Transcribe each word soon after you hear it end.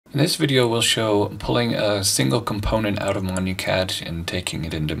In this video, we'll show pulling a single component out of Monu-Cad and taking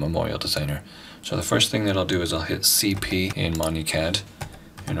it into MemorialDESIGNER. So the first thing that I'll do is I'll hit CP in Monu-Cad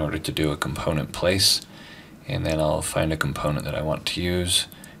in order to do a component place, and then I'll find a component that I want to use.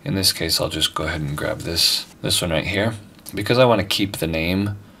 In this case, I'll just go ahead and grab this one right here. Because I want to keep the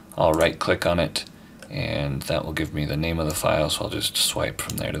name, I'll right click on it and that will give me the name of the file, so I'll just swipe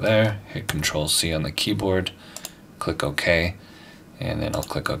from there to there, hit Control C on the keyboard, click OK. And then I'll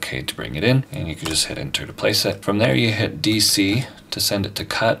click OK to bring it in, and you can just hit enter to place it. From there you hit DC to send it to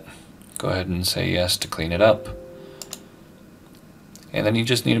cut. Go ahead and say yes to clean it up. And then you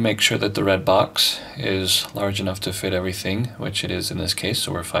just need to make sure that the red box is large enough to fit everything, which it is in this case,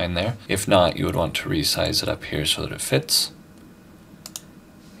 so we're fine there. If not, you would want to resize it up here so that it fits.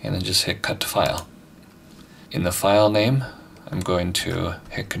 And then just hit cut to file. In the file name, I'm going to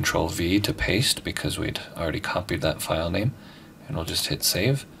hit Control V to paste because we'd already copied that file name. And we'll just hit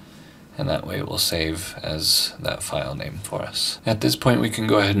save, and that way it will save as that file name for us. At this point we can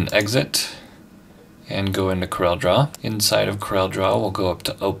go ahead and exit and go into CorelDRAW. Inside of CorelDRAW we'll go up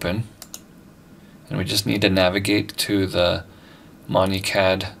to open, and we just need to navigate to the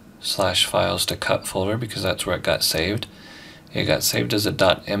Monu-Cad /files to cut folder because that's where it got saved. It got saved as a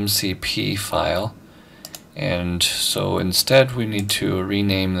 .mcp file, and so instead we need to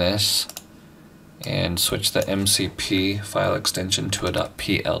rename this and switch the MCP file extension to a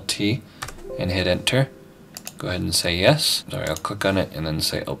 .plt and hit enter. Go ahead and say yes. Sorry, I'll click on it and then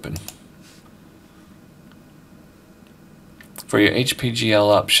say open. For your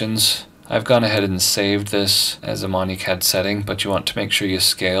HPGL options, I've gone ahead and saved this as a Monu-Cad setting, but you want to make sure you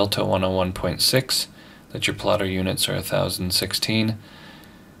scale to 101.6, that your plotter units are 1016,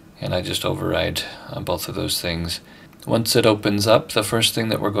 and I just override both of those things. Once it opens up, the first thing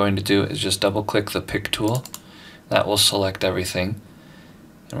that we're going to do is just double click the pick tool. That will select everything,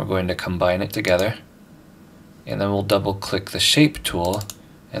 and we're going to combine it together. And then we'll double click the shape tool,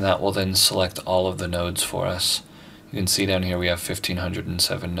 and that will then select all of the nodes for us. You can see down here we have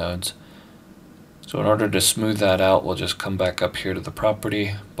 1507 nodes. So in order to smooth that out, we'll just come back up here to the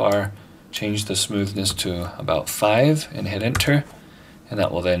property bar, change the smoothness to about 5 and hit enter. And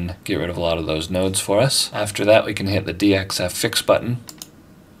that will then get rid of a lot of those nodes for us. After that we can hit the DXF fix button,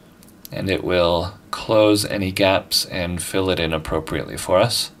 and it will close any gaps and fill it in appropriately for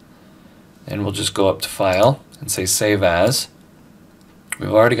us. And we'll just go up to file and say save as.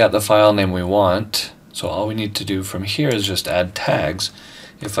 We've already got the file name we want, so all we need to do from here is just add tags.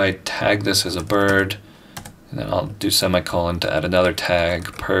 If I tag this as a bird, and then I'll do semicolon to add another tag,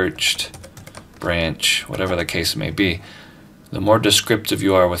 perched, branch, whatever the case may be. The more descriptive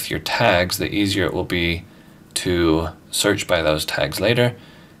you are with your tags, the easier it will be to search by those tags later.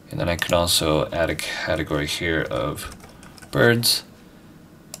 And then I can also add a category here of birds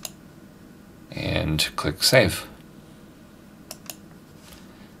and click save.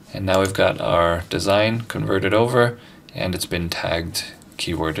 And now we've got our design converted over, and it's been tagged,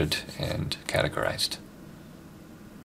 keyworded, and categorized.